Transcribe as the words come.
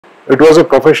It was a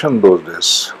profession those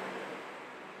days.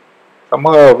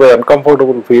 Somehow an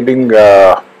uncomfortable feeling,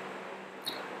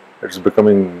 it's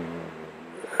becoming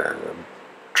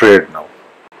trade now.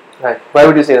 Right. Why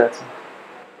would you say that, sir?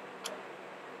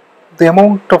 The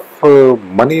amount of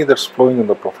money that's flowing in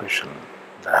the profession.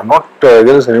 I'm not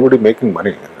against anybody making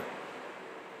money.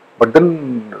 But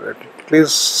then at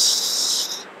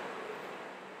least,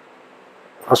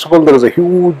 first of all, there is a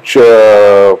huge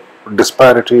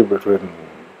disparity between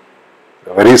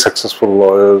very successful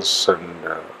lawyers and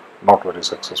not very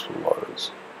successful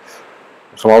lawyers.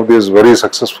 Some of these very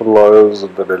successful lawyers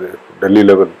at the Delhi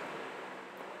level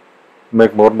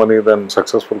make more money than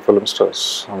successful film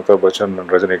stars, Amitabh Bachchan and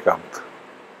Rajanikant.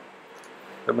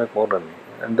 They make more money.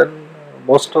 And then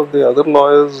most of the other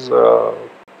lawyers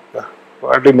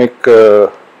hardly make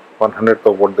 1/100th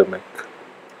of what they make.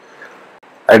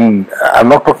 And I'm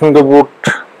not talking about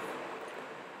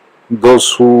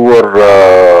those who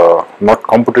are not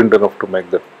competent enough to make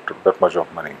that much of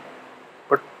money.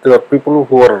 But there are people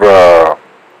who are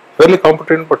fairly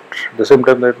competent, but at the same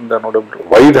time they are not able to.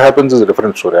 Why it happens is a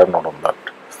different story. I'm not on that.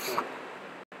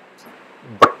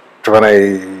 But when I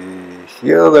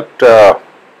hear that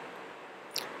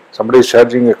somebody is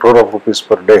charging a crore of rupees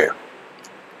per day,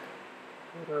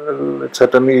 well, it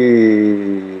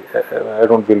certainly, I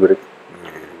don't feel very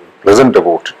pleasant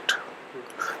about it.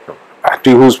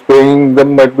 Party who's paying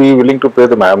them might be willing to pay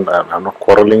them. I'm not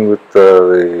quarreling with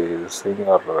the thing,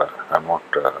 or I'm not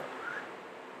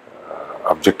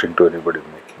objecting to anybody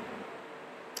making.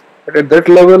 But at that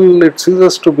level, it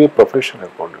ceases to be a profession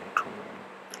according to me.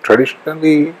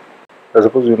 Traditionally, I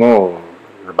suppose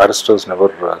the barristers never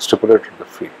stipulated the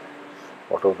fee.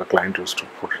 Whatever the client used to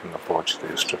put in the pouch, they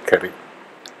used to carry.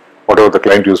 Whatever the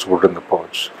client used to put in the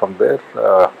pouch. From there,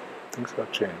 things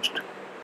have changed.